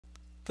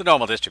The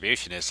normal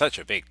distribution is such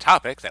a big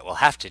topic that we'll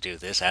have to do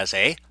this as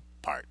a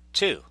part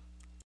 2.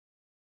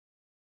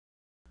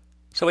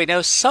 So we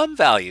know some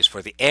values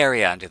for the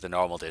area under the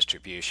normal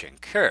distribution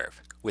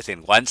curve.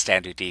 Within 1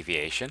 standard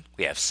deviation,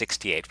 we have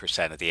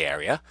 68% of the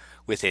area.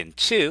 Within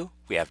 2,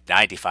 we have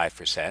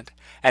 95%.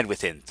 And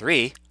within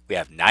 3, we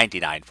have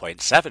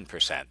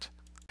 99.7%.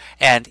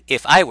 And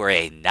if I were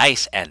a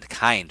nice and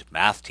kind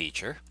math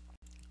teacher,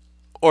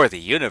 or the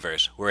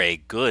universe were a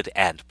good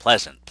and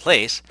pleasant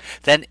place,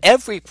 then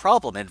every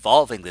problem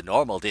involving the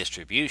normal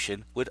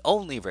distribution would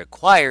only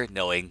require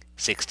knowing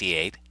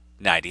 68,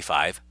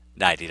 95,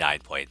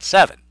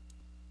 99.7.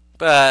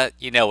 But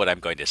you know what I'm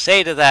going to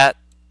say to that?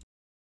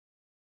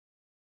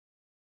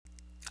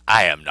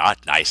 I am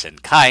not nice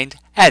and kind,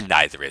 and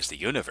neither is the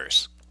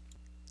universe.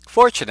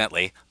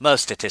 Fortunately,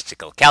 most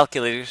statistical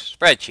calculators,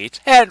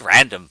 spreadsheets, and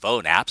random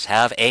phone apps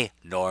have a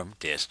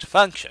norm-dist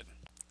function.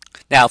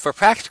 Now, for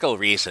practical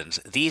reasons,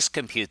 these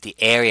compute the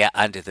area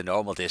under the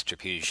normal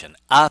distribution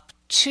up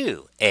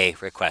to a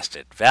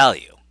requested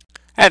value.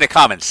 And a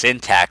common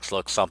syntax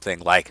looks something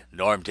like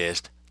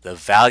norm-dist, the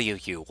value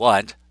you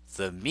want,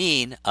 the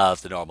mean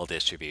of the normal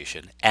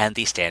distribution, and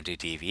the standard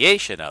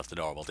deviation of the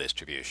normal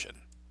distribution.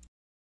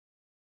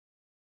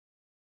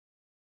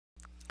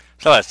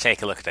 So let's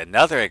take a look at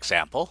another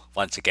example.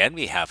 Once again,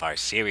 we have our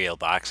cereal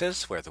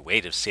boxes where the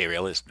weight of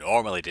cereal is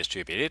normally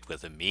distributed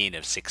with a mean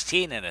of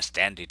 16 and a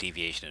standard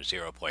deviation of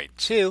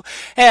 0.2.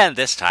 And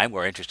this time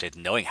we're interested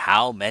in knowing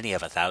how many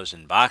of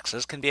 1,000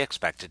 boxes can be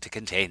expected to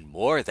contain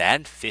more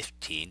than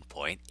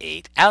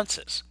 15.8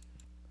 ounces.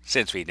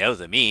 Since we know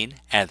the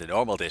mean and the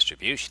normal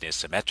distribution is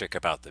symmetric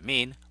about the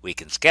mean, we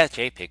can sketch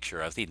a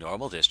picture of the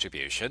normal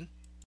distribution.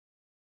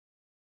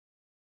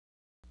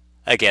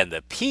 Again,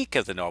 the peak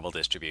of the normal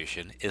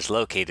distribution is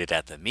located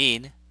at the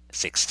mean,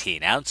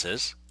 16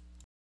 ounces.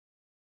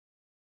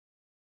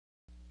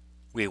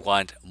 We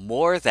want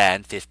more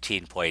than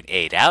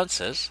 15.8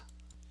 ounces,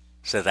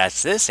 so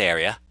that's this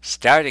area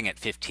starting at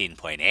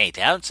 15.8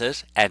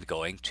 ounces and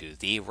going to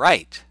the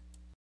right.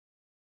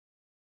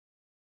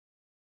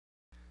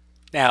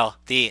 Now,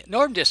 the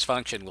norm-dist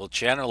function will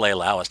generally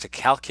allow us to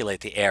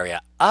calculate the area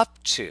up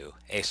to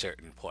a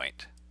certain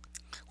point,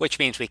 which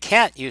means we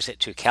can't use it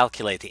to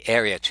calculate the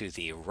area to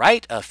the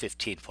right of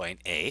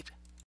 15.8,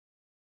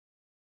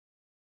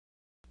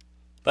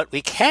 but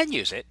we can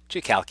use it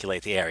to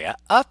calculate the area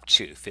up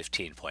to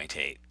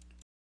 15.8.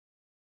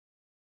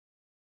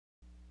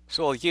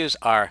 So we'll use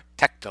our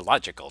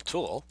technological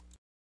tool.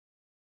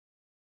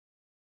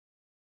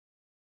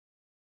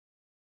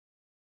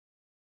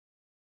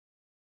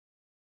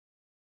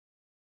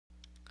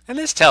 And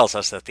this tells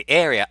us that the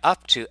area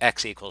up to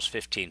x equals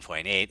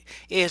 15.8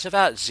 is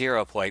about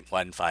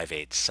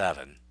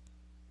 0.1587.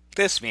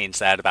 This means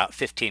that about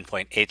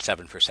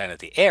 15.87% of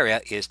the area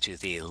is to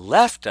the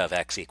left of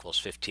x equals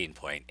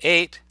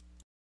 15.8.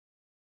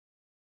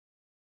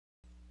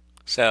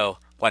 So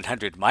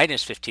 100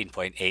 minus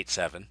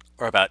 15.87,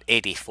 or about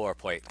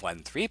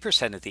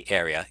 84.13% of the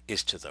area,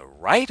 is to the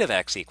right of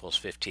x equals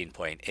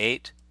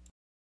 15.8.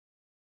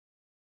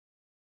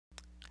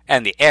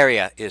 And the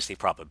area is the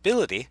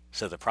probability,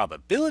 so the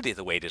probability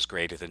the weight is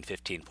greater than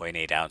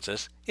 15.8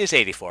 ounces is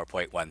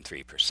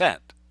 84.13%.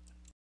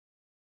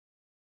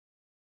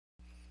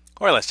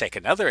 Or let's take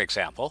another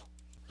example.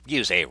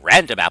 Use a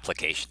random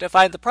application to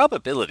find the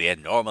probability a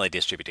normally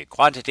distributed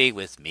quantity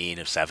with mean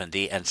of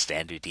 70 and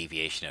standard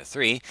deviation of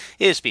 3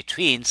 is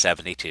between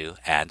 72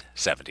 and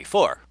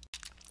 74.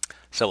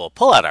 So we'll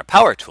pull out our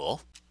power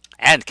tool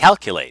and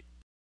calculate.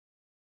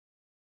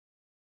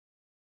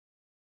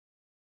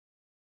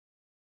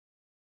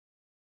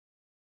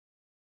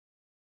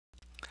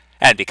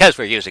 And because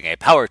we're using a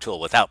power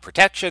tool without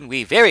protection,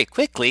 we very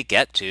quickly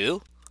get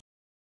to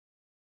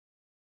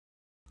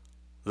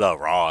the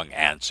wrong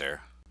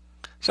answer.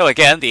 So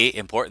again, the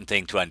important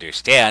thing to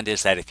understand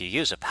is that if you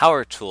use a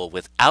power tool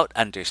without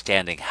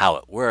understanding how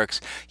it works,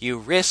 you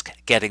risk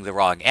getting the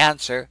wrong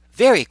answer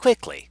very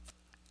quickly.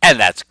 And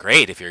that's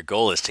great if your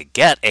goal is to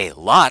get a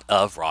lot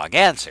of wrong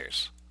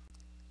answers.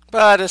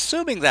 But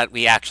assuming that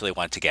we actually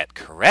want to get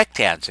correct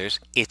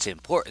answers, it's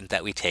important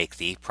that we take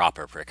the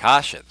proper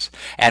precautions.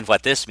 And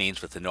what this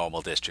means with the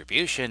normal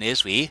distribution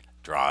is we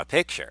draw a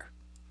picture.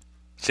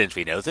 Since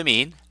we know the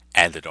mean,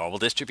 and the normal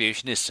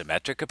distribution is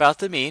symmetric about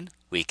the mean,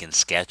 we can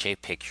sketch a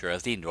picture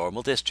of the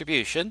normal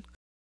distribution.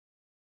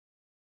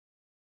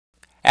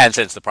 And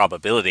since the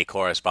probability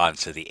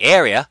corresponds to the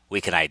area, we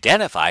can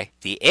identify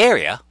the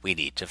area we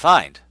need to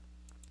find.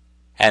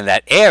 And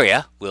that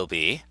area will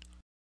be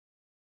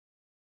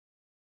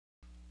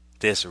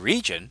this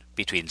region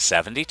between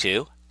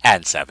 72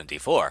 and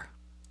 74.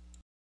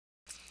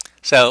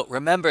 So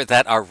remember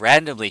that our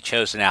randomly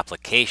chosen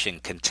application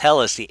can tell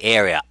us the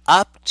area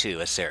up to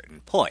a certain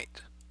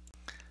point.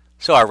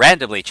 So our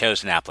randomly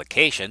chosen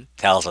application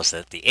tells us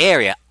that the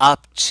area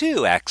up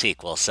to x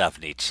equals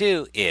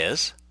 72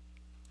 is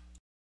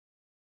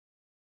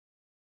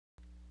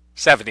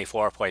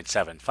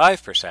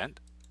 74.75%.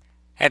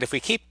 And if we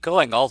keep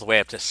going all the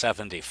way up to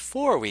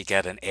 74, we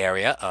get an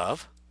area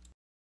of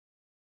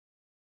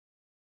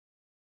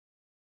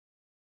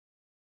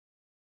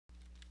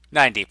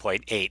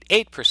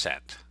 90.88%.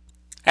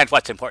 And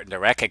what's important to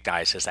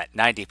recognize is that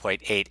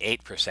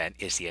 90.88%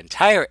 is the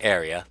entire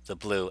area, the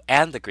blue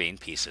and the green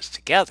pieces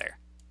together.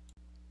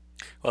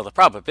 Well, the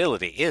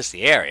probability is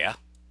the area.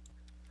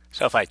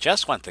 So if I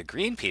just want the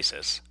green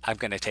pieces, I'm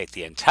going to take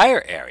the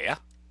entire area,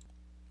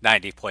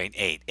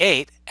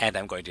 90.88, and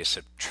I'm going to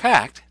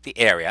subtract the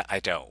area I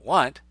don't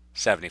want,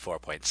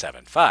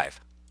 74.75.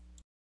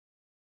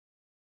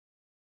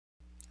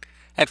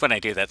 And when I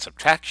do that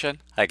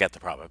subtraction, I get the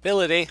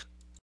probability